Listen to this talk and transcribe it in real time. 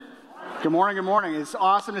Good morning, good morning. It's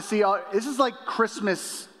awesome to see all. This is like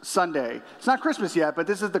Christmas Sunday. It's not Christmas yet, but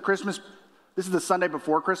this is the Sunday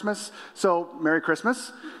before Christmas. So, Merry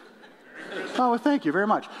Christmas. Oh, well, thank you very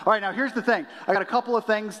much. All right, now here's the thing. I got a couple of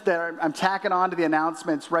things that I'm tacking on to the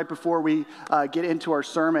announcements right before we get into our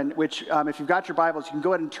sermon, which if you've got your Bibles, you can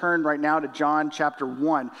go ahead and turn right now to John chapter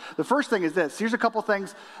 1. The first thing is this. Here's a couple of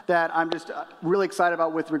things that I'm just really excited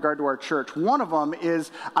about with regard to our church. One of them is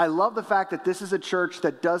I love the fact that this is a church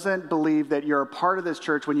that doesn't believe that you're a part of this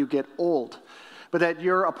church when you get old, but that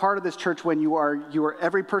you're a part of this church when you are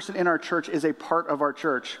every person in our church is a part of our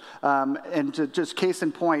church. And to just case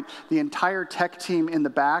in point, the entire tech team in the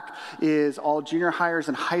back is all junior hires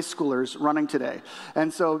and high schoolers running today.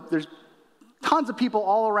 And so there's tons of people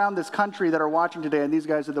all around this country that are watching today, and these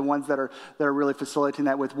guys are the ones that are really facilitating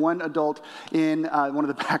that with one adult in one of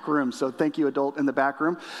the back rooms. So thank you, adult in the back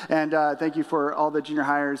room, and thank you for all the junior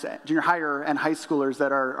hire and high schoolers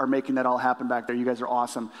that are making that all happen back there. You guys are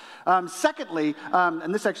awesome. Secondly,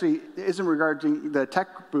 and this actually isn't regarding the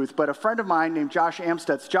tech booth, but a friend of mine named Josh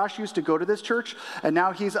Amstutz. Josh used to go to this church, and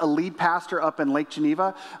now he's a lead pastor up in Lake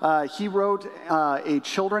Geneva. He wrote a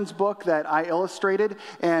children's book that I illustrated,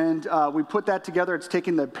 and we put that together. It's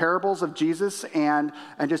taking the parables of Jesus and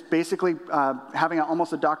just basically having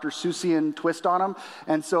almost a Dr. Seussian twist on them.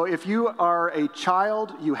 And so if you are a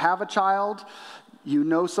child, you have a child, you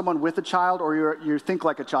know someone with a child, or you think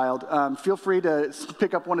like a child, feel free to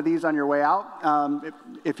pick up one of these on your way out.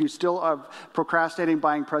 If you still are procrastinating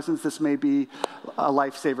buying presents, this may be a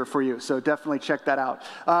lifesaver for you. So definitely check that out.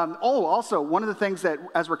 Also, one of the things that,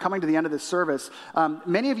 as we're coming to the end of this service,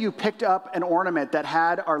 many of you picked up an ornament that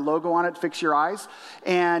had our logo on it, Fix Your Eyes.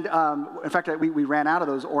 And in fact, we ran out of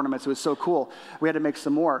those ornaments. It was so cool. We had to make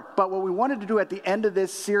some more. But what we wanted to do at the end of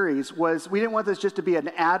this series was we didn't want this just to be an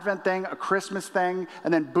Advent thing, a Christmas thing,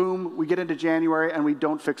 and then boom, we get into January and we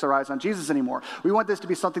don't fix our eyes on Jesus anymore. We want this to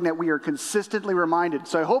be something that we are consistently reminded.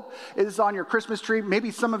 So I hope it is on your Christmas tree.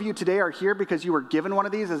 Maybe some of you today are here because you were given one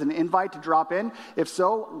of these as an invite to drop in. If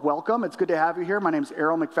so, welcome. It's good to have you here. My name is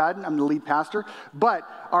Errol McFadden. I'm the lead pastor. But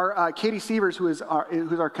our Katie Sievers, who's our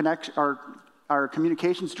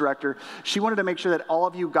communications director, she wanted to make sure that all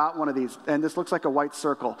of you got one of these. And this looks like a white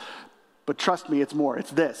circle. But trust me, it's more.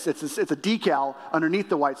 It's this. It's a decal underneath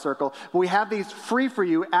the white circle. But we have these free for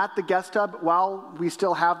you at the guest hub while we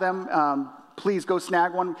still have them. Please go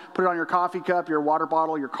snag one, put it on your coffee cup, your water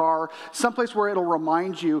bottle, your car, someplace where it'll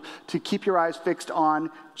remind you to keep your eyes fixed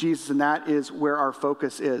on Jesus, and that is where our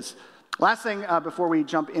focus is. Last thing before we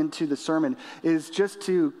jump into the sermon is just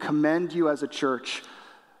to commend you as a church.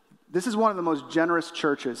 This is one of the most generous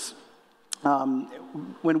churches.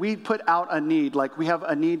 When we put out a need, like we have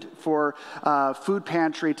a need for food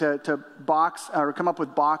pantry to box or come up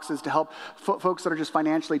with boxes to help folks that are just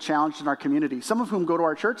financially challenged in our community, some of whom go to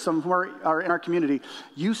our church, some of whom are in our community,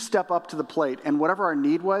 you step up to the plate, and whatever our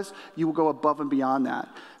need was, you will go above and beyond that.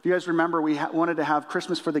 If you guys remember, we wanted to have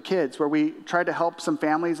Christmas for the Kids, where we tried to help some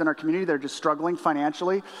families in our community that are just struggling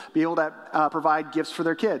financially be able to provide gifts for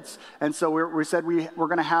their kids. And so we said we're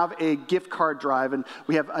going to have a gift card drive, and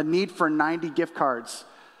we have a need for 90 gift cards.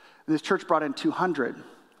 And this church brought in 200.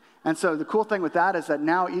 And so the cool thing with that is that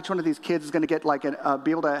now each one of these kids is going to get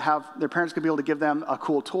be able to have, their parents going to be able to give them a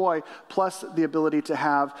cool toy, plus the ability to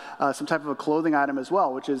have some type of a clothing item as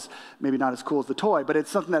well, which is maybe not as cool as the toy, but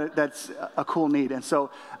it's something that's a cool need. And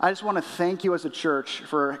so I just want to thank you as a church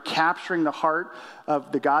for capturing the heart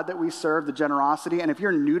of the God that we serve, the generosity. And if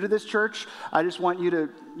you're new to this church, I just want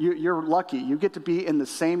you're lucky. You get to be in the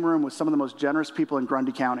same room with some of the most generous people in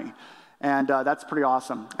Grundy County. And that's pretty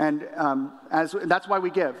awesome. And that's why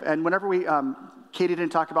we give. And whenever Katie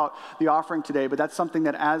didn't talk about the offering today, but that's something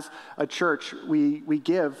that as a church, we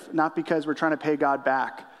give, not because we're trying to pay God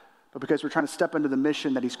back, but because we're trying to step into the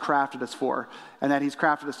mission that he's crafted us for, and that he's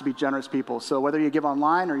crafted us to be generous people. So whether you give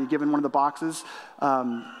online or you give in one of the boxes,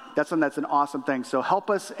 that's an awesome thing. So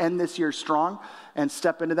help us end this year strong and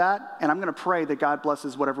step into that. And I'm going to pray that God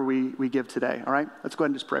blesses whatever we give today. All right? Let's go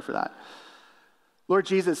ahead and just pray for that. Lord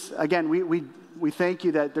Jesus, again, we thank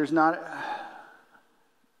you that there's not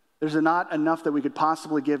enough that we could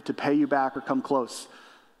possibly give to pay you back or come close.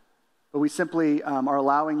 But we simply are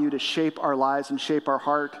allowing you to shape our lives and shape our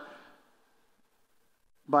heart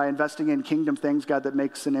by investing in kingdom things, God, that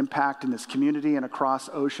makes an impact in this community and across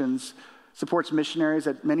oceans, supports missionaries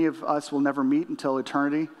that many of us will never meet until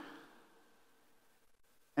eternity,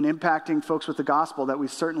 and impacting folks with the gospel that we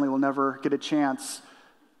certainly will never get a chance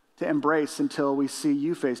to embrace until we see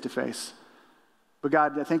you face to face. But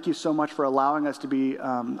God, I thank you so much for allowing us to be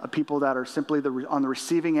a people that are simply on the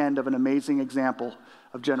receiving end of an amazing example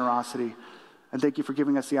of generosity. And thank you for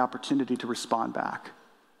giving us the opportunity to respond back.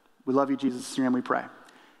 We love you, Jesus. In your name we pray.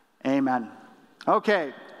 Amen.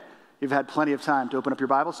 Okay. You've had plenty of time to open up your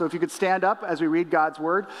Bible. So if you could stand up as we read God's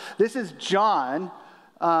word. This is John.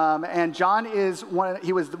 And John was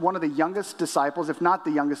one of the youngest disciples, if not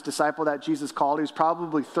the youngest disciple that Jesus called. He was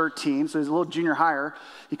probably 13, so he was a little junior higher.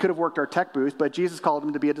 He could have worked our tech booth, but Jesus called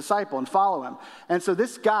him to be a disciple and follow him. And so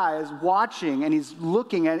this guy is watching, and he's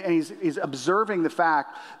looking at, and he's observing the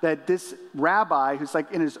fact that this rabbi, who's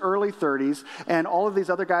like in his early 30s, and all of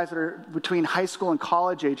these other guys that are between high school and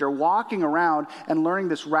college age are walking around and learning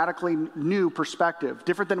this radically new perspective,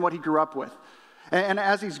 different than what he grew up with. And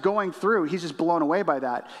as he's going through, he's just blown away by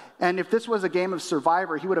that. And if this was a game of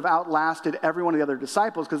Survivor, he would have outlasted every one of the other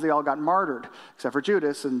disciples because they all got martyred, except for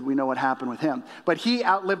Judas, and we know what happened with him. But he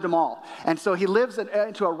outlived them all. And so he lives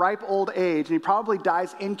into a ripe old age, and he probably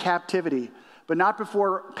dies in captivity, but not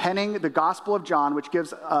before penning the Gospel of John, which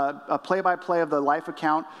gives a play-by-play of the life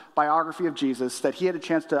account biography of Jesus that he had a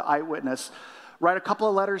chance to eyewitness. Write a couple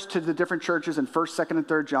of letters to the different churches in 1st, 2nd, and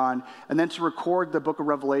 3rd John, and then to record the book of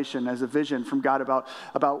Revelation as a vision from God about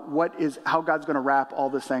how God's going to wrap all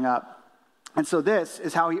this thing up. And so this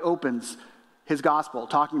is how he opens his gospel,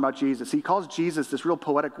 talking about Jesus. He calls Jesus this real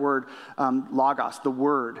poetic word, logos, the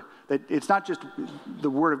word. That it's not just the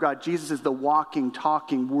word of God. Jesus is the walking,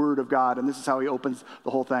 talking word of God, and this is how he opens the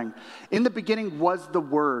whole thing. In the beginning was the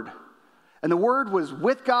Word. And the Word was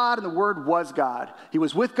with God, and the Word was God. He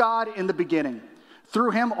was with God in the beginning.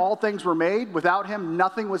 Through him, all things were made. Without him,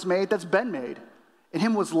 nothing was made that's been made. In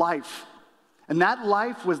him was life. And that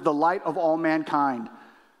life was the light of all mankind.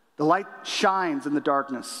 The light shines in the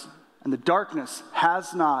darkness, and the darkness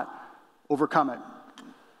has not overcome it.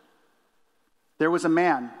 There was a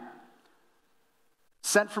man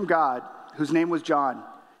sent from God whose name was John.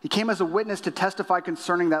 He came as a witness to testify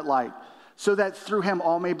concerning that light, so that through him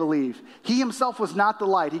all may believe. He himself was not the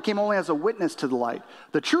light. He came only as a witness to the light.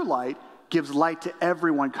 The true light gives light to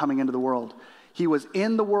everyone coming into the world. He was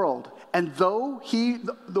in the world, and though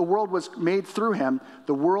the world was made through him,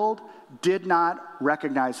 the world did not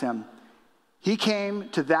recognize him. He came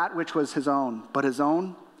to that which was his own, but his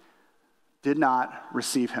own did not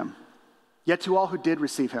receive him. Yet to all who did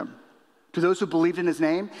receive him, to those who believed in his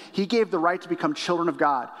name, he gave the right to become children of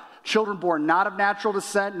God. Children born not of natural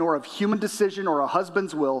descent, nor of human decision or a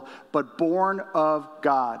husband's will, but born of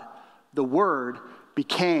God. The Word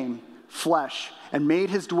became flesh and made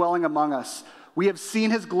his dwelling among us. We have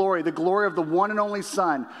seen his glory, the glory of the one and only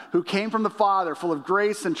Son, who came from the Father, full of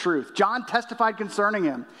grace and truth. John testified concerning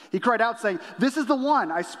him. He cried out, saying, "This is the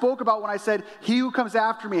one I spoke about when I said, 'He who comes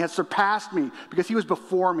after me has surpassed me, because he was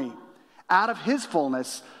before me.' Out of his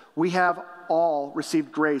fullness we have all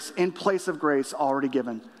received grace in place of grace already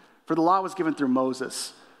given. For the law was given through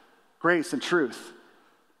Moses. Grace and truth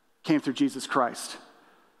came through Jesus Christ.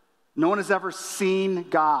 No one has ever seen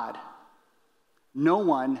God. No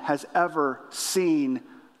one has ever seen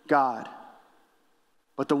God.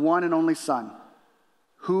 But the one and only Son,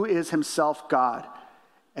 who is himself God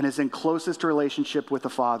and is in closest relationship with the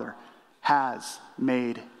Father, has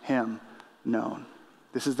made him known."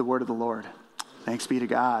 This is the word of the Lord. Thanks be to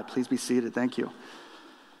God. Please be seated. Thank you.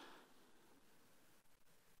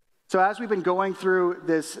 So as we've been going through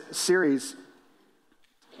this series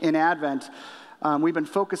in Advent, we've been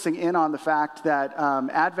focusing in on the fact that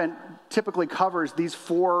Advent typically covers these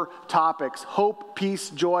 4 topics: hope, peace,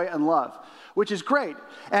 joy, and love, which is great.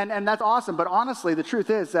 And that's awesome. But honestly, the truth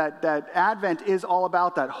is that Advent is all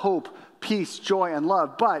about that hope, peace, joy, and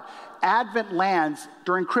love. But Advent lands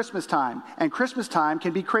during Christmas time, and Christmas time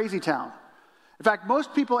can be crazy town. In fact,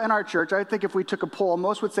 most people in our church, I think if we took a poll,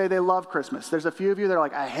 most would say they love Christmas. There's a few of you that are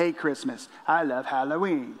like, "I hate Christmas. I love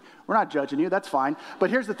Halloween." We're not judging you. That's fine. But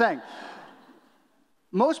here's the thing.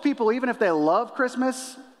 Most people, even if they love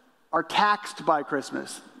Christmas, are taxed by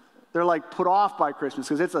Christmas. They're like put off by Christmas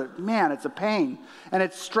because it's a pain and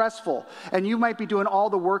it's stressful. And you might be doing all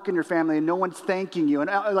the work in your family and no one's thanking you. And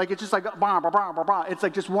it's just like, bah, bah, bah, bah, bah. It's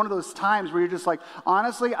like just one of those times where you're just like,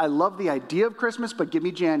 honestly, I love the idea of Christmas, but give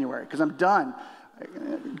me January because I'm done.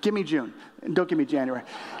 Give me June. Don't give me January.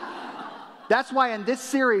 That's why in this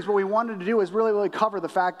series, what we wanted to do is really cover the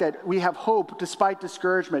fact that we have hope despite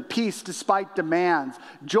discouragement, peace despite demands,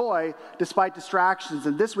 joy despite distractions.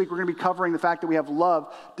 And this week, we're going to be covering the fact that we have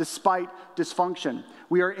love despite dysfunction.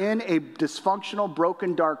 We are in a dysfunctional,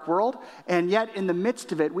 broken, dark world, and yet in the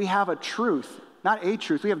midst of it, we have a truth, not a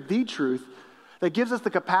truth, we have the truth that gives us the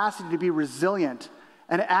capacity to be resilient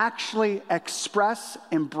and actually express,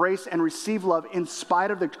 embrace, and receive love in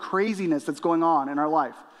spite of the craziness that's going on in our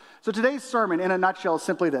life. So today's sermon, in a nutshell, is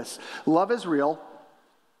simply this. Love is real.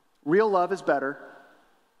 Real love is better.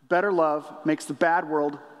 Better love makes the bad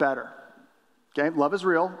world better. Okay? Love is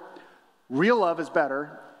real. Real love is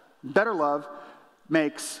better. Better love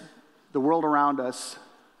makes the world around us,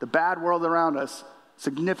 the bad world around us,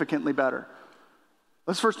 significantly better.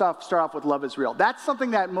 Let's first off start off with love is real. That's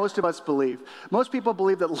something that most of us believe. Most people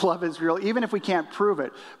believe that love is real, even if we can't prove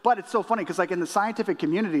it. But it's so funny because, like, in the scientific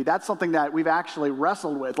community, that's something that we've actually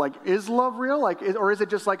wrestled with. Like, is love real? Or is it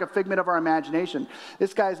just like a figment of our imagination?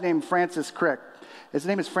 This guy's named Francis Crick. His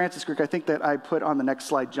name is Francis Crick. I think that I put on the next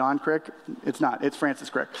slide John Crick. It's not. It's Francis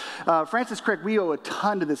Crick. Francis Crick, we owe a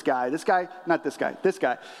ton to this guy. This guy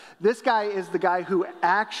is the guy who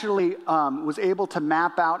actually was able to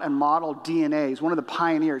map out and model DNA. He's one of the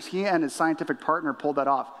pioneers. He and his scientific partner pulled that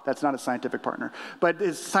off. That's not a scientific partner. But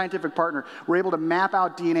his scientific partner were able to map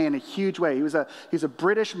out DNA in a huge way. He's a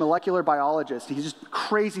British molecular biologist. He's just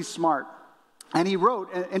crazy smart. And he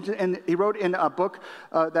wrote in a book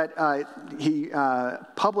that he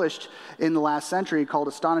published in the last century called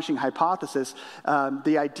Astonishing Hypothesis,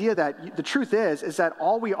 the idea that the truth is that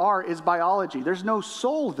all we are is biology. There's no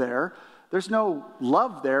soul there. There's no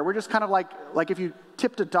love there. We're just kind of like if you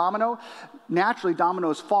tipped a domino, naturally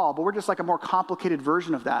dominoes fall, but we're just like a more complicated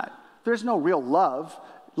version of that. There's no real love.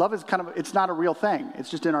 Love is it's not a real thing. It's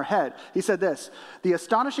just in our head. He said this: the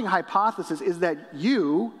astonishing hypothesis is that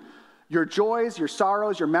your joys, your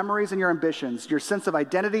sorrows, your memories, and your ambitions, your sense of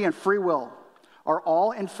identity and free will are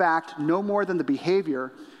all, in fact, no more than the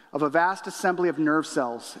behavior of a vast assembly of nerve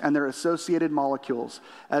cells and their associated molecules.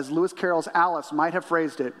 As Lewis Carroll's Alice might have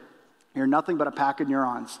phrased it, you're nothing but a pack of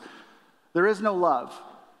neurons. There is no love.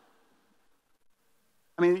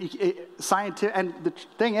 I mean, and the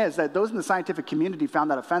thing is that those in the scientific community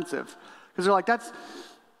found that offensive because they're like,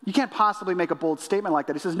 you can't possibly make a bold statement like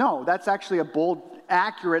that. He says, no, that's actually a bold,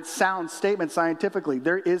 accurate, sound statement scientifically.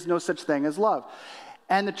 There is no such thing as love.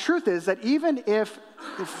 And the truth is that even if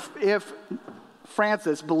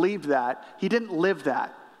Francis believed that, he didn't live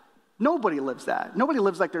that. Nobody lives that. Nobody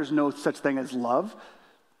lives like there's no such thing as love.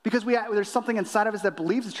 Because there's something inside of us that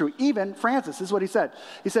believes it's true. Even Francis, this is what he said.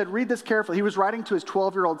 He said, read this carefully. He was writing to his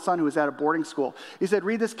 12-year-old son who was at a boarding school. He said,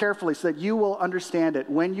 read this carefully so that you will understand it.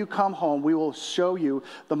 When you come home, we will show you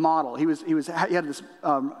the model. He had this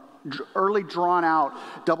early drawn out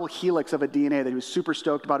double helix of a DNA that he was super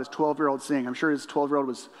stoked about his 12-year-old seeing. I'm sure his 12-year-old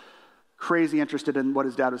was crazy interested in what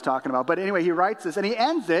his dad was talking about. But anyway, he writes this and he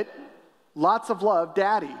ends it, lots of love,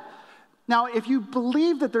 Daddy. Now, if you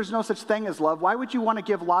believe that there's no such thing as love, why would you want to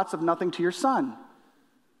give lots of nothing to your son?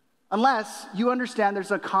 Unless you understand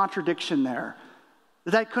there's a contradiction there.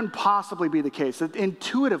 That couldn't possibly be the case. That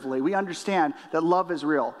intuitively, we understand that love is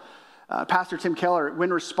real. Pastor Tim Keller,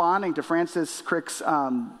 when responding to Francis Crick's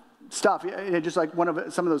stuff, just like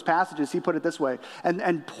some of those passages, he put it this way,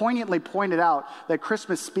 and poignantly pointed out that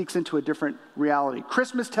Christmas speaks into a different reality.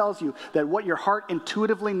 Christmas tells you that what your heart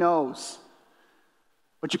intuitively knows,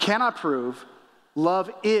 but you cannot prove,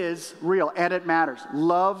 love is real, and it matters.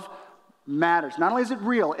 Love matters. Not only is it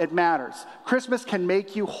real, it matters. Christmas can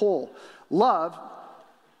make you whole. Love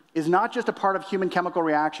is not just a part of human chemical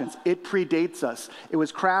reactions. It predates us. It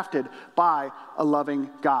was crafted by a loving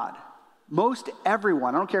God. Most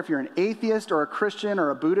everyone, I don't care if you're an atheist or a Christian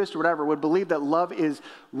or a Buddhist or whatever, would believe that love is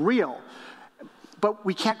real. But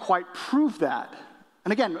we can't quite prove that.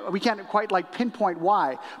 And again, we can't quite pinpoint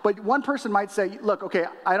why. But one person might say, look, okay,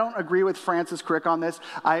 I don't agree with Francis Crick on this.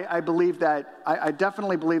 I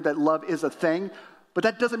definitely believe that love is a thing, but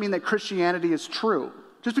that doesn't mean that Christianity is true.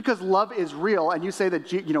 Just because love is real and you say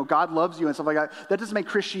that God loves you and stuff like that, that doesn't make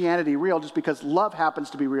Christianity real just because love happens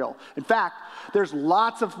to be real. In fact, there's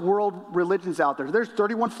lots of world religions out there. There's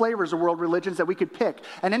 31 flavors of world religions that we could pick.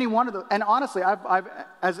 And any one of them, and honestly,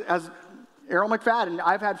 as Errol McFadden,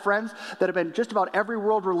 I've had friends that have been just about every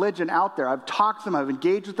world religion out there. I've talked to them, I've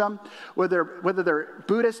engaged with them, whether they're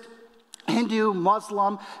Buddhist, Hindu,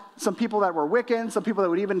 Muslim, some people that were Wiccan, some people that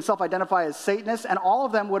would even self-identify as Satanists, and all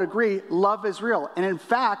of them would agree love is real. And in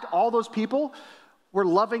fact, all those people were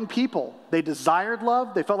loving people. They desired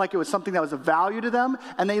love, they felt like it was something that was of value to them,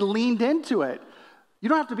 and they leaned into it. You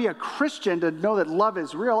don't have to be a Christian to know that love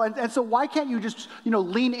is real. And so why can't you just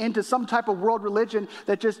lean into some type of world religion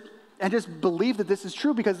that just believe that this is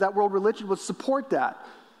true because that world religion will support that?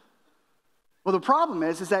 Well, the problem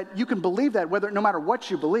is that you can believe that no matter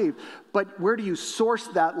what you believe, but where do you source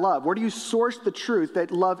that love? Where do you source the truth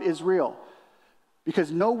that love is real?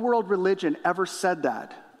 Because no world religion ever said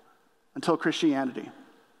that until Christianity.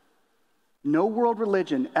 No world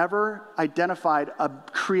religion ever identified a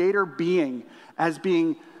creator being as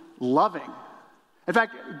being loving. In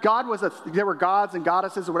fact, there were gods and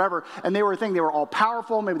goddesses or whatever, and they were all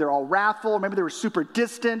powerful, maybe they're all wrathful, maybe they were super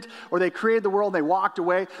distant, or they created the world and they walked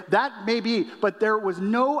away. That may be, but there was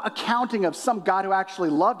no accounting of some God who actually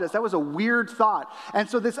loved us. That was a weird thought. And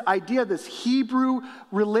so this idea, this Hebrew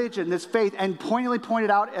religion, this faith, and pointedly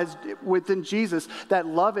pointed out as within Jesus that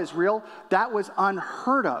love is real, that was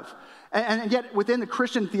unheard of. And yet, within the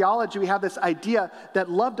Christian theology, we have this idea that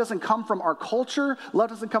love doesn't come from our culture. Love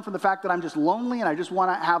doesn't come from the fact that I'm just lonely and I just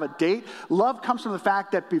want to have a date. Love comes from the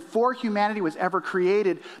fact that before humanity was ever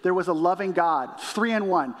created, there was a loving God, 3 in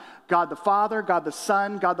 1. God the Father, God the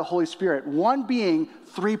Son, God the Holy Spirit. One being,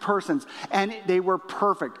 3 persons, and they were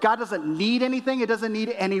perfect. God doesn't need anything. It doesn't need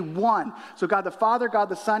anyone. So God the Father, God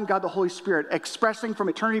the Son, God the Holy Spirit, expressing from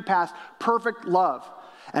eternity past perfect love,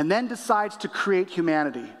 and then decides to create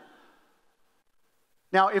humanity.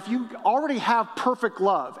 Now, if you already have perfect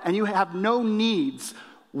love and you have no needs,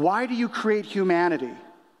 why do you create humanity?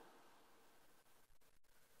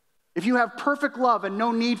 If you have perfect love and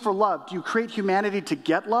no need for love, do you create humanity to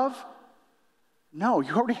get love? No,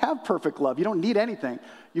 you already have perfect love. You don't need anything.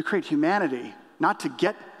 You create humanity not to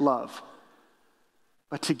get love,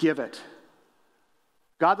 but to give it.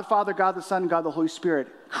 God the Father, God the Son, God the Holy Spirit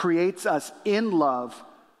creates us in love,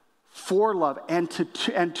 for love, and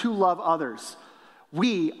to love others.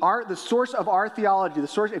 We are the source of our theology, the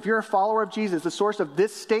source, if you're a follower of Jesus, the source of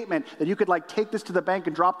this statement that you could take this to the bank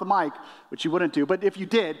and drop the mic, which you wouldn't do, but if you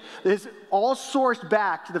did, is all sourced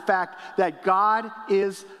back to the fact that God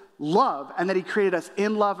is love and that he created us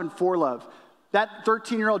in love and for love. That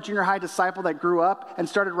 13-year-old junior high disciple that grew up and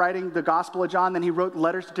started writing the Gospel of John, then he wrote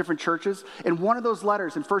letters to different churches. In one of those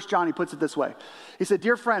letters, in 1 John, he puts it this way. He said,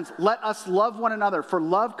 "Dear friends, let us love one another, for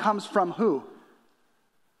love comes from" who?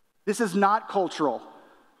 This is not cultural.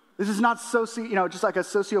 This is not just like a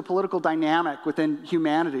socio-political dynamic within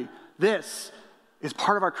humanity. This is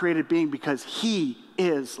part of our created being because he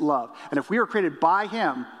is love. And if we were created by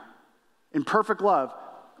him in perfect love,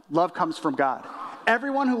 love comes from God.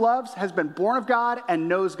 Everyone who loves has been born of God and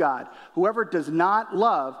knows God. Whoever does not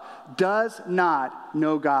love does not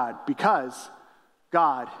know God, because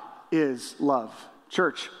God is love.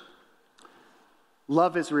 Church,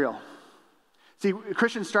 love is real. See,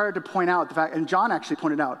 Christians started to point out the fact, and John actually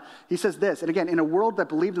pointed out, he says this, and again, in a world that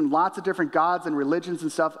believed in lots of different gods and religions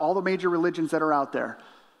and stuff, all the major religions that are out there,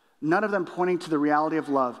 none of them pointing to the reality of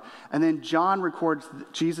love. And then John records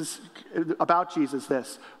about Jesus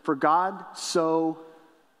this, "For God so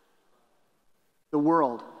the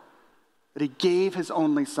world that he gave his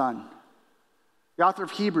only son." The author of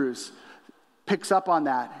Hebrews picks up on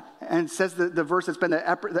that and says the verse that's been the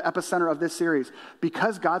epicenter of this series.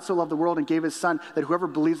 "Because God so loved the world and gave his son, that whoever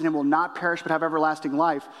believes in him will not perish but have everlasting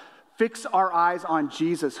life. Fix our eyes on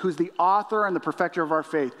Jesus, who's the author and the perfecter of our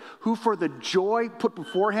faith, who for the joy put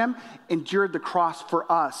before him endured the cross for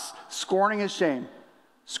us, scorning its shame,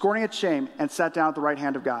 and sat down at the right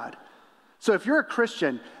hand of God." So if you're a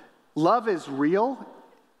Christian, love is real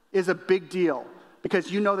is a big deal,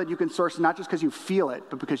 because you know that you can source it not just because you feel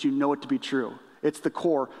it, but because you know it to be true. It's the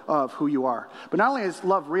core of who you are. But not only is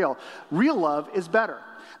love real love is better.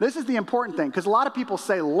 This is the important thing, because a lot of people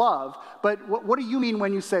say love, but what do you mean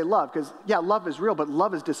when you say love? Because, yeah, love is real, but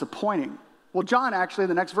love is disappointing. Well, John actually, in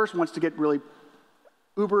the next verse, wants to get really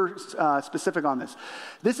uber specific on this.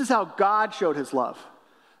 This is how God showed his love.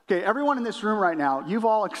 Okay, everyone in this room right now, you've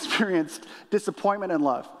all experienced disappointment in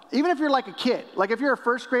love. Even if you're like a kid, like if you're a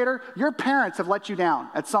first grader, your parents have let you down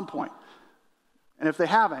at some point. And if they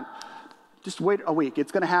haven't, just wait a week.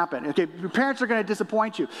 It's going to happen. Okay, your parents are going to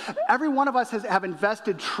disappoint you. Every one of us have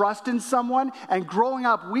invested trust in someone, and growing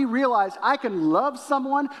up, we realized I can love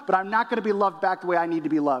someone, but I'm not going to be loved back the way I need to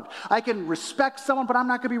be loved. I can respect someone, but I'm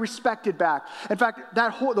not going to be respected back. In fact, the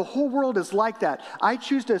whole world is like that. I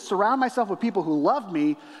choose to surround myself with people who love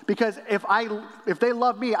me, because if they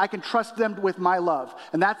love me, I can trust them with my love.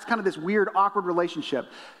 And that's kind of this weird, awkward relationship.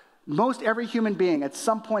 Most every human being at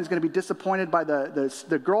some point is going to be disappointed by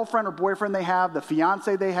the girlfriend or boyfriend they have, the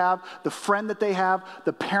fiance they have, the friend that they have,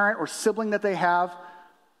 the parent or sibling that they have,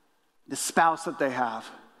 the spouse that they have.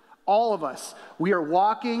 All of us, we are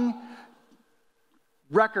walking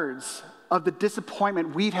records of the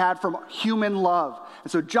disappointment we've had from human love.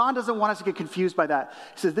 And so John doesn't want us to get confused by that.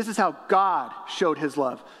 He says this is how God showed his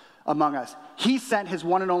love among us. He sent his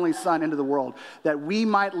one and only Son into the world that we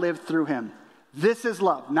might live through him. This is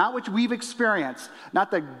love, not what we've experienced, not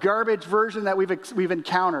the garbage version that we've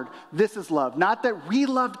encountered. This is love, not that we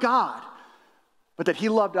loved God, but that he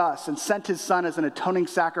loved us and sent his Son as an atoning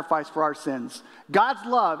sacrifice for our sins. God's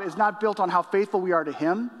love is not built on how faithful we are to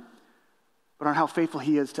him, but on how faithful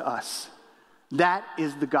he is to us. That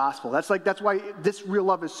is the gospel. That's why this real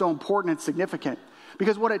love is so important and significant.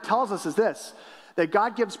 Because what it tells us is this, that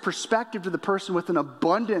God gives perspective to the person with an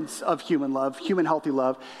abundance of human love, human healthy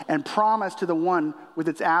love, and promise to the one with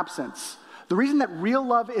its absence. The reason that real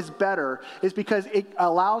love is better is because it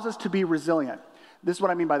allows us to be resilient. This is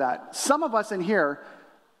what I mean by that. Some of us in here,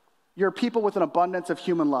 you're people with an abundance of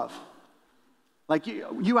human love. Like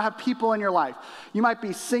you have people in your life. You might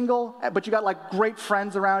be single, but you got like great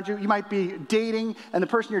friends around you. You might be dating, and the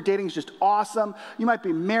person you're dating is just awesome. You might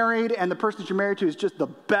be married, and the person that you're married to is just the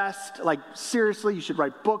best. Like seriously, you should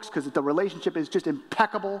write books because the relationship is just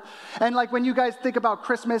impeccable. And like when you guys think about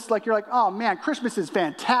Christmas, like you're like, oh man, Christmas is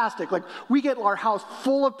fantastic. Like we get our house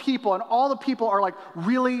full of people, and all the people are like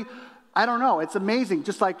really, I don't know, it's amazing.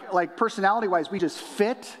 Just like personality-wise, we just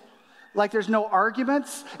fit. Like there's no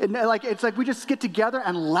arguments. It's like we just get together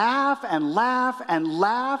and laugh and laugh and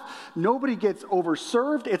laugh. Nobody gets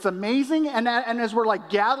overserved. It's amazing. And as we're like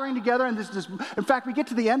gathering together, and this in fact, we get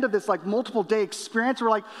to the end of this like multiple day experience. We're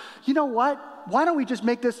like, you know what? Why don't we just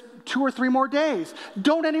make this 2 or 3 more days?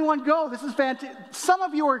 Don't anyone go. This is fantastic. Some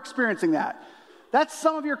of you are experiencing that. That's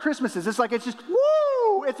some of your Christmases. It's like, it's just,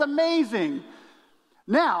 woo, it's amazing.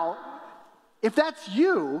 Now, if that's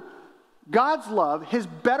you, God's love, his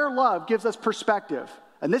better love, gives us perspective.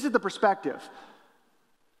 And this is the perspective.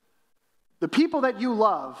 The people that you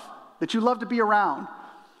love to be around,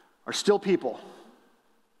 are still people.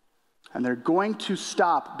 And they're going to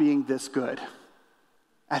stop being this good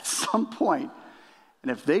at some point.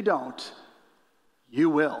 And if they don't, you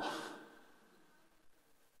will.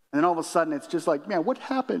 And then all of a sudden, it's just like, man, what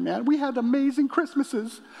happened, man? We had amazing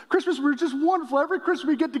Christmases. Christmas were just wonderful. Every Christmas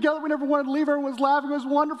we get together, we never wanted to leave. Everyone was laughing. It was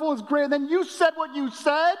wonderful. It was great. And then you said what you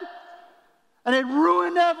said, and it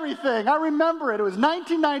ruined everything. I remember it. It was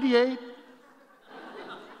 1998.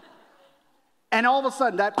 And all of a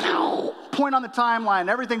sudden, that point on the timeline,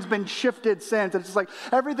 everything's been shifted since. And it's just like,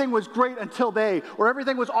 everything was great until or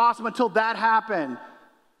everything was awesome until that happened.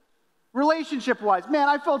 Relationship-wise, man,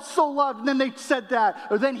 I felt so loved, and then they said that,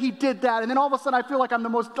 or then he did that, and then all of a sudden I feel like I'm the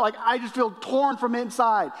most, like, I just feel torn from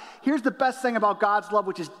inside. Here's the best thing about God's love,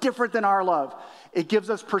 which is different than our love. It gives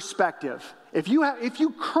us perspective. If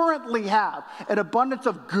you currently have an abundance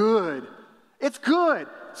of good, it's good.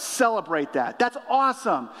 Celebrate that. That's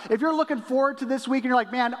awesome. If you're looking forward to this week and you're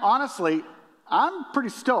like, man, honestly, I'm pretty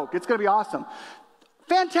stoked. It's going to be awesome.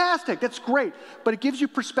 Fantastic. That's great. But it gives you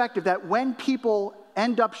perspective that when people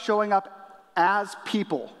end up showing up as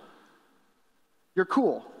people, you're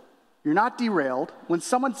cool. You're not derailed. When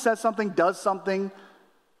someone says something, does something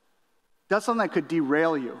that could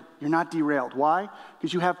derail you, you're not derailed. Why?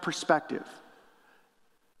 Because you have perspective.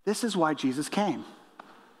 This is why Jesus came.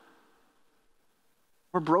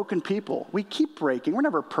 We're broken people. We keep breaking. We're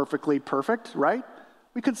never perfectly perfect, right?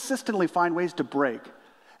 We consistently find ways to break.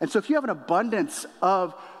 And so if you have an abundance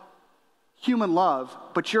of human love,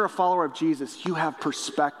 but you're a follower of Jesus, you have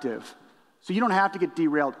perspective. So you don't have to get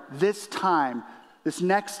derailed this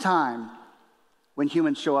next time when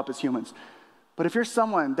humans show up as humans. But if you're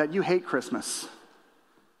someone that you hate Christmas,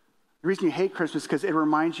 the reason you hate Christmas is because it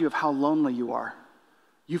reminds you of how lonely you are.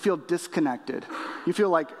 You feel disconnected. You feel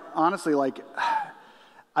like, honestly, like,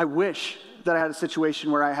 I wish that I had a situation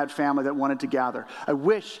where I had family that wanted to gather. I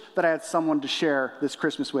wish that I had someone to share this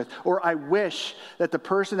Christmas with. Or I wish that the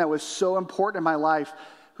person that was so important in my life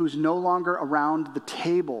who's no longer around the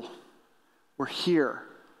table were here.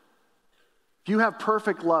 If you have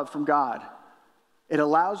perfect love from God, it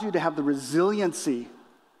allows you to have the resiliency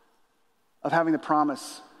of having the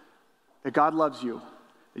promise that God loves you,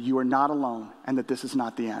 that you are not alone, and that this is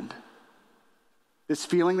not the end. This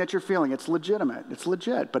feeling that you're feeling, it's legitimate. It's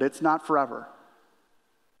legit, but it's not forever.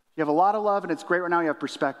 You have a lot of love, and it's great right now. You have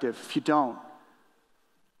perspective. If you don't,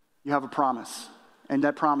 you have a promise, and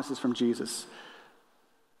that promise is from Jesus.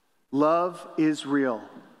 Love is real.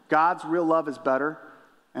 God's real love is better.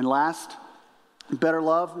 And last, better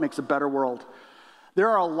love makes a better world. There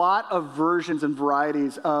are a lot of versions and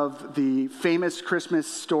varieties of the famous Christmas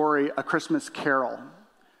story, A Christmas Carol.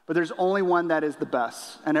 But there's only one that is the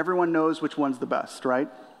best. And everyone knows which one's the best, right?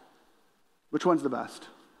 Which one's the best?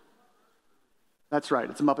 That's right.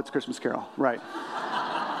 It's a Muppets Christmas Carol. Right.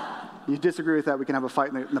 You disagree with that, we can have a fight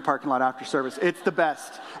in the parking lot after service. It's the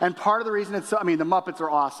best. And part of the reason the Muppets are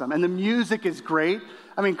awesome. And the music is great.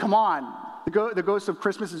 I mean, come on. The Ghost of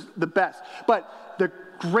Christmas is the best. But the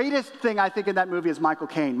greatest thing I think in that movie is Michael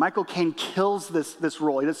Caine. Michael Caine kills this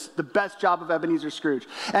role. He does the best job of Ebenezer Scrooge.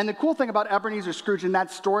 And the cool thing about Ebenezer Scrooge in that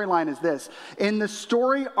storyline is this. In the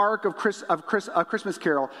story arc of A Christmas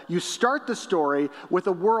Carol, you start the story with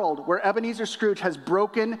a world where Ebenezer Scrooge has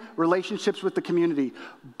broken relationships with the community,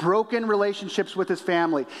 broken relationships with his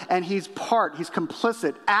family, and he's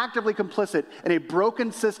complicit, actively complicit in a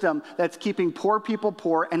broken system that's keeping poor people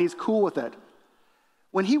poor, and he's cool with it.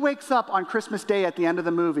 When he wakes up on Christmas Day at the end of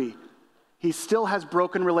the movie, he still has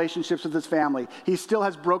broken relationships with his family. He still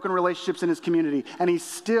has broken relationships in his community. And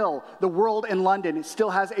the world in London, it still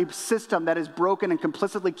has a system that is broken and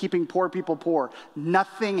complicitly keeping poor people poor.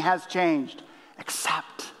 Nothing has changed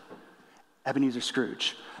except Ebenezer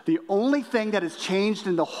Scrooge. The only thing that has changed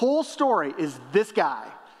in the whole story is this guy.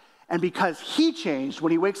 And because he changed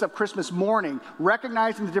when he wakes up Christmas morning,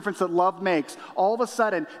 recognizing the difference that love makes, all of a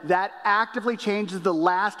sudden, that actively changes the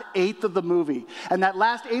last eighth of the movie. And that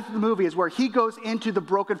last eighth of the movie is where he goes into the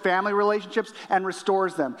broken family relationships and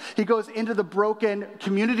restores them. He goes into the broken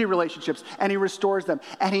community relationships and he restores them.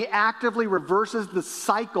 And he actively reverses the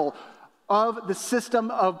cycle of the system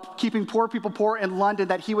of keeping poor people poor in London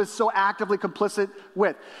that he was so actively complicit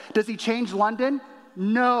with. Does he change London?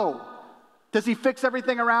 No. Does he fix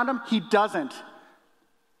everything around him? He doesn't.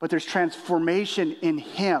 But there's transformation in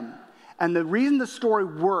him. And the reason the story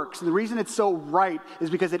works, and the reason it's so right, is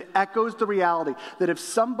because it echoes the reality that if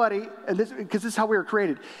somebody, because this is how we were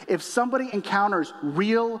created, if somebody encounters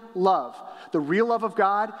real love, the real love of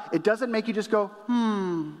God, it doesn't make you just go,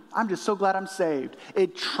 I'm just so glad I'm saved.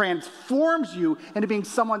 It transforms you into being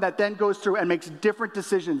someone that then goes through and makes different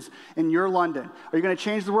decisions in your London. Are you going to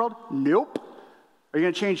change the world? Nope. Are you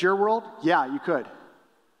going to change your world? Yeah, you could.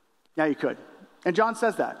 Yeah, you could. And John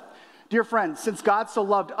says that. Dear friends, since God so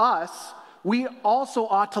loved us, we also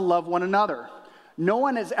ought to love one another. No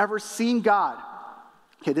one has ever seen God.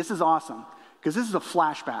 Okay, this is awesome, because this is a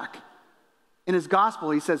flashback. In his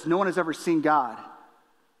gospel, he says, no one has ever seen God.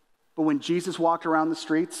 But when Jesus walked around the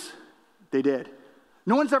streets, they did.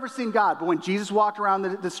 No one's ever seen God, but when Jesus walked around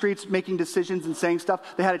the streets making decisions and saying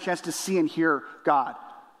stuff, they had a chance to see and hear God.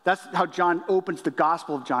 That's how John opens the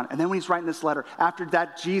Gospel of John. And then when he's writing this letter, after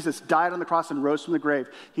that Jesus died on the cross and rose from the grave,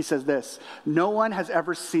 he says this, no one has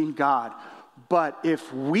ever seen God, but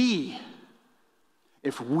if we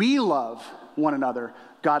love one another,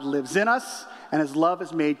 God lives in us and his love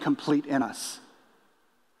is made complete in us.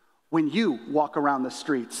 When you walk around the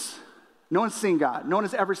streets, no one's seen God, no one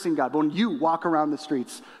has ever seen God, but when you walk around the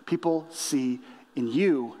streets, people see in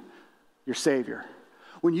you your Savior.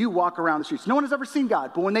 When you walk around the streets, no one has ever seen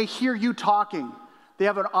God, but when they hear you talking, they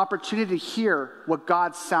have an opportunity to hear what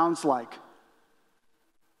God sounds like.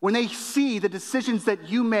 When they see the decisions that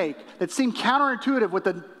you make that seem counterintuitive with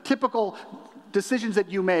the typical decisions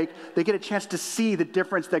that you make, they get a chance to see the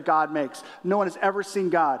difference that God makes. No one has ever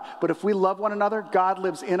seen God, but if we love one another, God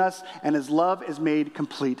lives in us, and his love is made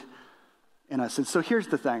complete in us. And so here's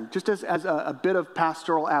the thing, just as a bit of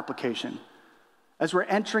pastoral application. As we're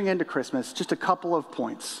entering into Christmas, just a couple of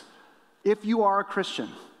points. If you are a Christian,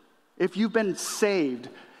 if you've been saved,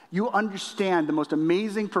 you understand the most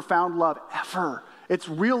amazing, profound love ever. It's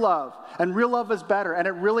real love, and real love is better, and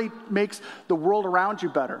it really makes the world around you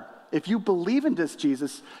better. If you believe in this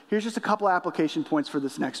Jesus, here's just a couple application points for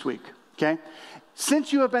this next week, okay?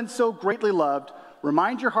 Since you have been so greatly loved,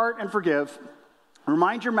 remind your heart and forgive,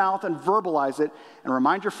 remind your mouth and verbalize it, and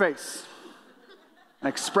remind your face and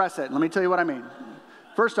express it. Let me tell you what I mean.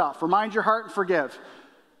 First off, remind your heart and forgive.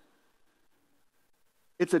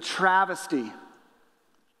 It's a travesty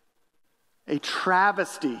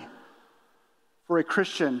for a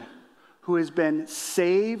Christian who has been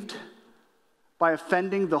saved by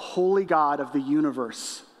offending the holy God of the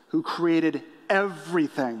universe, who created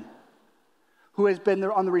everything, who has been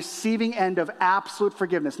there on the receiving end of absolute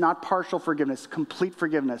forgiveness, not partial forgiveness, complete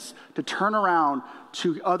forgiveness, to turn around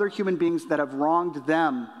to other human beings that have wronged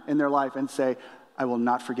them in their life and say, I will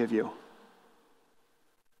not forgive you.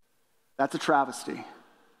 That's a travesty.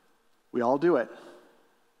 We all do it.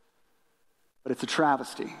 But it's a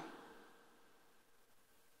travesty.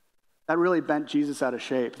 That really bent Jesus out of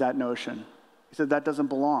shape, that notion. He said that doesn't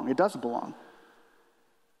belong. It doesn't belong.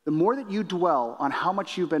 The more that you dwell on how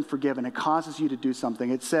much you've been forgiven, it causes you to do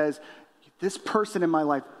something. It says, this person in my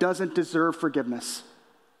life doesn't deserve forgiveness.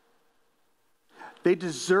 They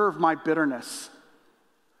deserve my bitterness.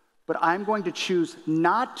 But I'm going to choose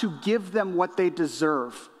not to give them what they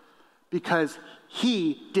deserve because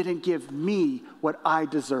he didn't give me what I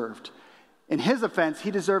deserved. In his offense,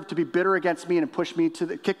 he deserved to be bitter against me and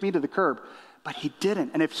kick me to the curb. But he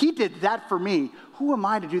didn't. And if he did that for me, who am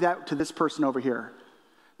I to do that to this person over here?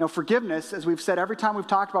 Now, forgiveness, as we've said every time we've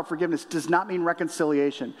talked about forgiveness, does not mean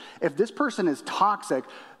reconciliation. If this person is toxic,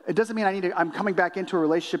 it doesn't mean I'm coming back into a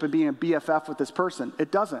relationship and being a BFF with this person.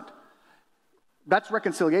 It doesn't. That's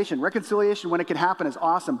reconciliation. Reconciliation, when it can happen, is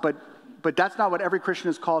awesome, but that's not what every Christian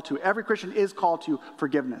is called to. Every Christian is called to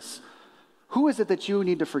forgiveness. Who is it that you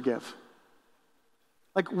need to forgive?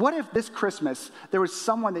 Like, what if this Christmas there was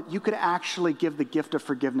someone that you could actually give the gift of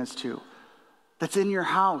forgiveness to, that's in your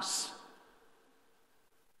house,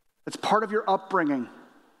 that's part of your upbringing,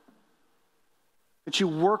 that you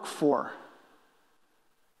work for,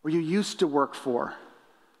 or you used to work for,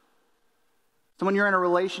 someone you're in a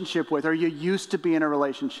relationship with, or you used to be in a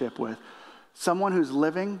relationship with, someone who's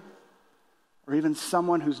living, or even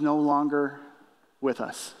someone who's no longer with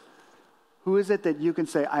us? Who is it that you can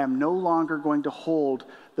say, I am no longer going to hold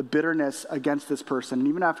the bitterness against this person? And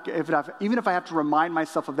even if I have to remind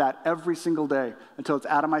myself of that every single day until it's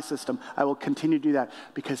out of my system, I will continue to do that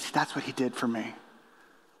because that's what he did for me.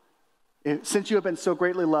 Since you have been so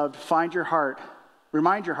greatly loved, remind your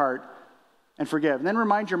heart, and forgive. And then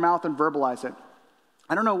remind your mouth and verbalize it.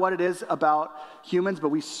 I don't know what it is about humans, but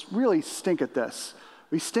we really stink at this.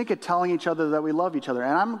 We stink at telling each other that we love each other.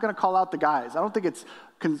 And I'm going to call out the guys. I don't think it's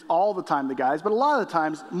all the time the guys, but a lot of the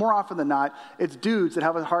times, more often than not, it's dudes that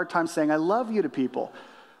have a hard time saying, I love you to people.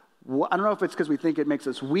 I don't know if it's because we think it makes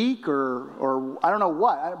us weak or I don't know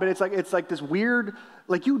what, but it's like this weird,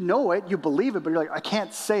 like you know it, you believe it, but you're like, I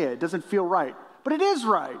can't say it. It doesn't feel right. But it is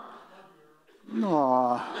right.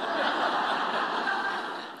 Aww.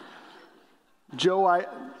 Joe, I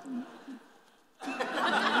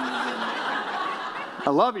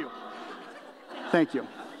love you. Thank you.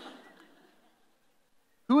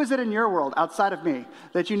 Who is it in your world, outside of me,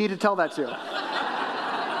 that you need to tell that to?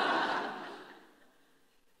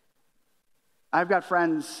 I've got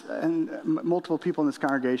friends and multiple people in this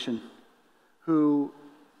congregation who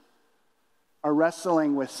are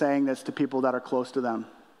wrestling with saying this to people that are close to them.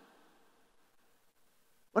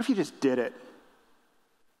 What if you just did it?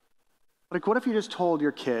 Like, what if you just told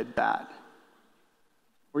your kid that?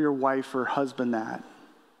 Or your wife or husband that?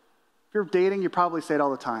 If you're dating, you probably say it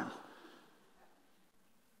all the time.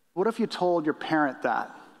 What if you told your parent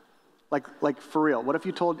that? Like for real. What if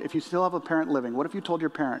if you still have a parent living, what if you told your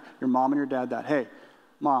parent, your mom and your dad that, hey,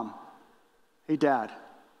 mom, hey, dad,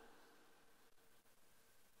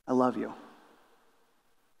 I love you.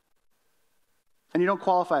 And you don't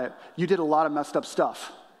qualify it. You did a lot of messed up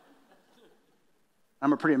stuff.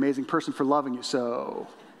 I'm a pretty amazing person for loving you, so.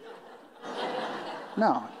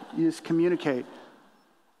 No, you just communicate.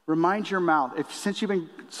 Remind your mouth, since you've been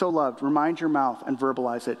so loved, remind your mouth and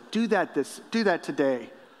verbalize it. Do that today.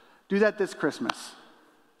 Do that this Christmas.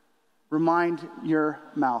 Remind your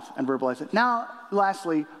mouth and verbalize it. Now,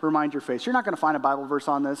 lastly, remind your face. You're not going to find a Bible verse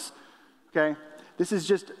on this, okay? This is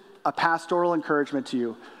just a pastoral encouragement to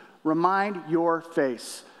you. Remind your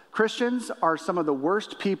face. Christians are some of the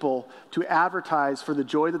worst people to advertise for the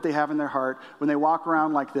joy that they have in their heart when they walk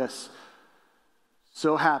around like this.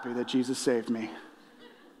 So happy that Jesus saved me.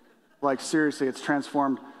 Like, seriously, it's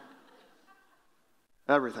transformed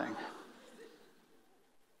everything.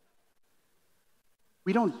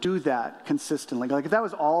 We don't do that consistently. Like, if that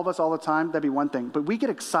was all of us all the time, that'd be one thing. But we get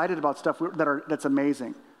excited about stuff that's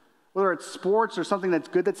amazing. Whether it's sports or something that's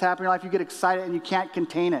good that's happening in your life, you get excited and you can't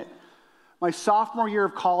contain it. My sophomore year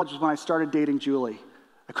of college was when I started dating Julie.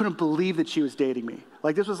 I couldn't believe that she was dating me.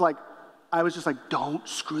 Like, this was like, I was just like, don't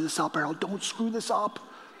screw this up, Errol. Don't screw this up.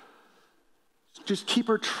 Just keep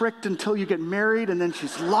her tricked until you get married, and then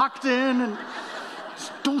she's locked in, and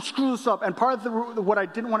just don't screw this up. And part of what I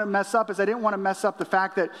didn't want to mess up is I didn't want to mess up the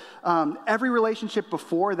fact that every relationship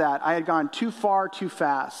before that, I had gone too far, too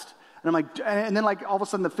fast. And I'm like, and then like all of a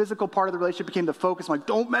sudden the physical part of the relationship became the focus. I'm like,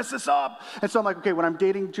 don't mess this up. And so I'm like, okay, when I'm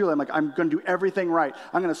dating Julie, I'm like, I'm going to do everything right.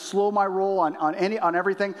 I'm going to slow my roll on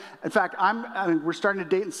everything. In fact, we're starting to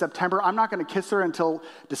date in September. I'm not going to kiss her until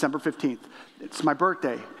December 15th. It's my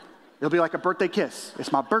birthday. It'll be like a birthday kiss.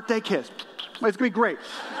 It's my birthday kiss. It's going to be great.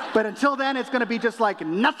 But until then, it's going to be just like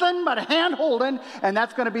nothing but hand holding, and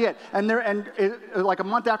that's going to be it. Like a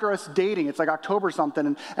month after us dating, it's like October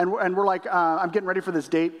something, and we're like, I'm getting ready for this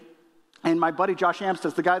date. And my buddy Josh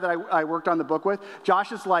Amstutz, the guy that I worked on the book with,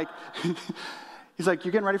 Josh is like, he's like,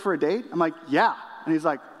 you getting ready for a date? I'm like, yeah. And he's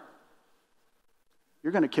like,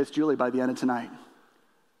 you're going to kiss Julie by the end of tonight.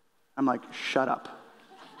 I'm like, shut up.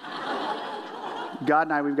 God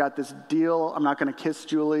and I, we've got this deal. I'm not going to kiss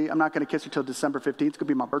Julie. I'm not going to kiss her till December 15th. It's going to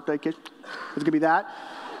be my birthday kiss. It's going to be that.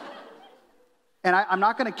 And I'm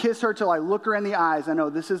not going to kiss her till I look her in the eyes. I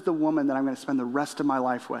know this is the woman that I'm going to spend the rest of my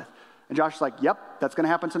life with. And Josh is like, yep, that's going to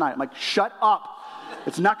happen tonight. I'm like, shut up.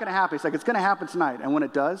 It's not going to happen. He's like, it's going to happen tonight. And when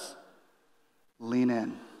it does, lean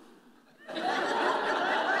in.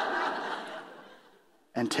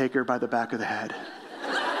 And take her by the back of the head.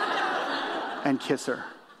 And kiss her.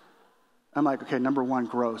 I'm like, okay, number one,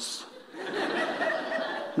 gross.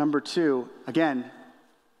 Number two, again,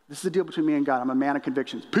 this is the deal between me and God. I'm a man of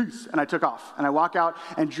convictions. Peace. And I took off. And I walk out,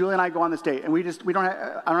 and Julie and I go on this date. And I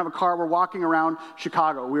don't have a car. We're walking around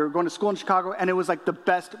Chicago. We were going to school in Chicago, and it was like the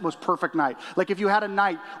best, most perfect night. Like if you had a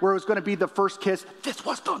night where it was going to be the first kiss, this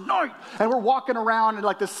was the night. And we're walking around, and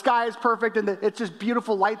like the sky is perfect, and it's just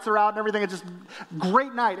beautiful. Lights are out and everything. It's just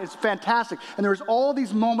great night. It's fantastic. And there's all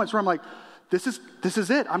these moments where I'm like, this is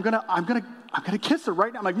it. I'm gonna kiss her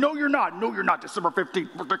right now. I'm like, no, you're not. No, you're not. December 15th.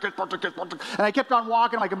 And I kept on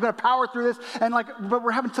walking. I'm like, I'm gonna power through this. And but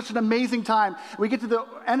we're having such an amazing time. We get to the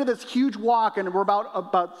end of this huge walk, and we're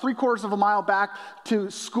about 3/4 of a mile back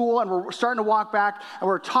to school, and we're starting to walk back, and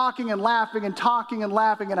we're talking and laughing and talking and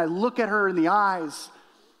laughing. And I look at her in the eyes,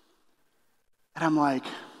 and I'm like,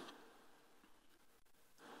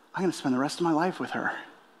 I'm gonna spend the rest of my life with her.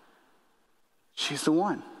 She's the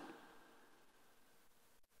one.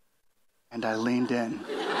 And I leaned in.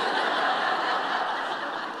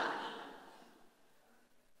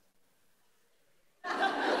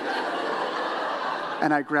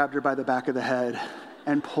 And I grabbed her by the back of the head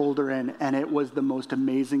and pulled her in, and it was the most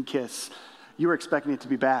amazing kiss. You were expecting it to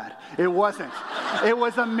be bad. It wasn't. It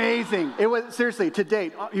was amazing. It was, seriously, to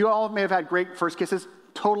date, you all may have had great first kisses.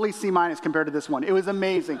 Totally C- compared to this one. It was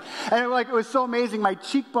amazing. And it was so amazing. My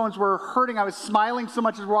cheekbones were hurting. I was smiling so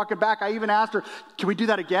much as we're walking back. I even asked her, can we do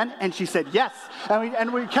that again? And she said, yes.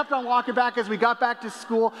 And we kept on walking back as we got back to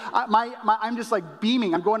school. I'm just like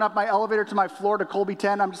beaming. I'm going up my elevator to my floor to Colby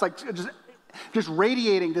 10. I'm just like, just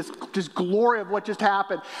radiating this glory of what just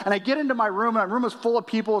happened. And I get into my room, and my room was full of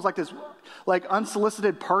people. It was like this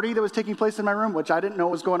unsolicited party that was taking place in my room, which I didn't know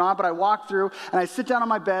was going on. But I walk through, and I sit down on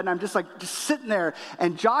my bed, and I'm just sitting there.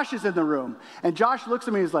 And Josh is in the room. And Josh looks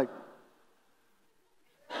at me, and he's like,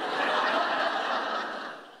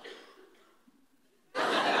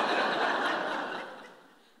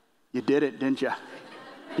 you did it, didn't you?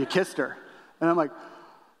 You kissed her. And I'm like,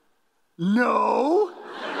 no.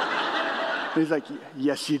 And he's like,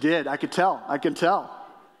 yes, you did. I could tell.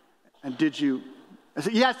 And did you? I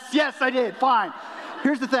said, yes, I did. Fine.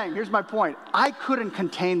 Here's the thing. Here's my point. I couldn't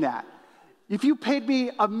contain that. If you paid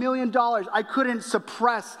me $1 million, I couldn't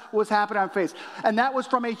suppress what was happening on my face. And that was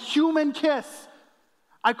from a human kiss.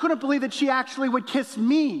 I couldn't believe that she actually would kiss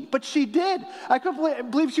me, but she did. I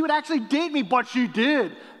couldn't believe she would actually date me, but she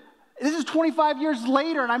did. This is 25 years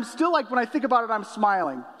later, and I'm still when I think about it, I'm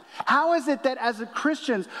smiling. How is it that as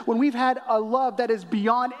Christians, when we've had a love that is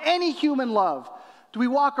beyond any human love, do we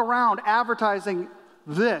walk around advertising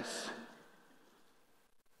this?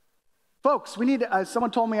 Folks, we need, as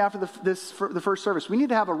someone told me after the first service, we need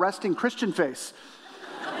to have a resting Christian face.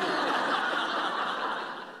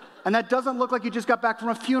 And that doesn't look like you just got back from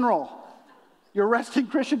a funeral. Your resting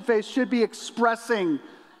Christian face should be expressing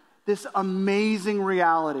this amazing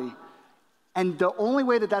reality. And the only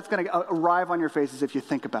way that that's going to arrive on your face is if you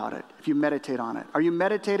think about it, if you meditate on it. Are you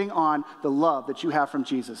meditating on the love that you have from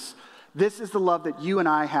Jesus? This is the love that you and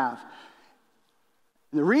I have.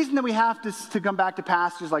 And the reason that we have to come back to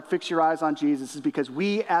passages like fix your eyes on Jesus is because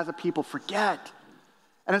we as a people forget.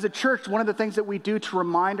 And as a church, one of the things that we do to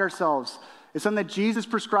remind ourselves is something that Jesus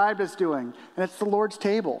prescribed us doing, and it's the Lord's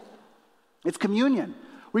table. It's communion.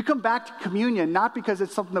 We come back to communion not because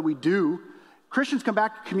it's something that we do. Christians come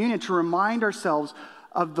back to communion to remind ourselves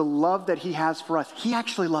of the love that he has for us. He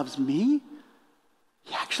actually loves me.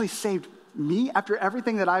 He actually saved me after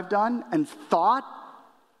everything that I've done and thought.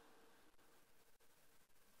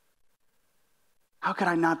 How could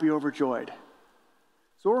I not be overjoyed?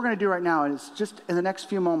 So what we're going to do right now is just in the next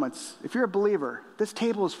few moments, if you're a believer, this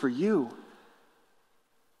table is for you.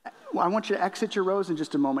 I want you to exit your rows in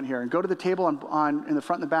just a moment here and go to the table in the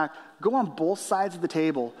front and the back. Go on both sides of the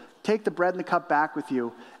table. Take the bread and the cup back with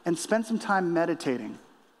you and spend some time meditating.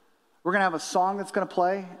 We're going to have a song that's going to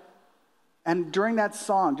play. And during that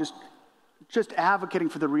song, just advocating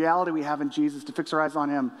for the reality we have in Jesus, to fix our eyes on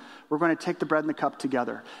him, we're going to take the bread and the cup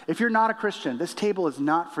together. If you're not a Christian, this table is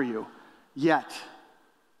not for you yet.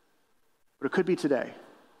 But it could be today.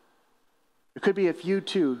 It could be if you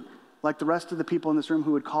too, like the rest of the people in this room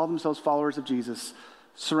who would call themselves followers of Jesus,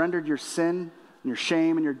 surrendered your sin and your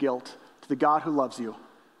shame and your guilt to the God who loves you,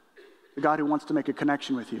 the God who wants to make a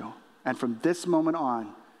connection with you. And from this moment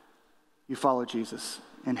on, you follow Jesus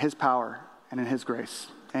in his power and in his grace.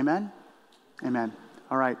 Amen? Amen.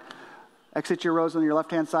 All right. Exit your rows on your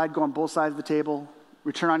left-hand side. Go on both sides of the table.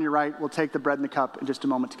 Return on your right. We'll take the bread and the cup in just a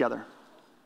moment together.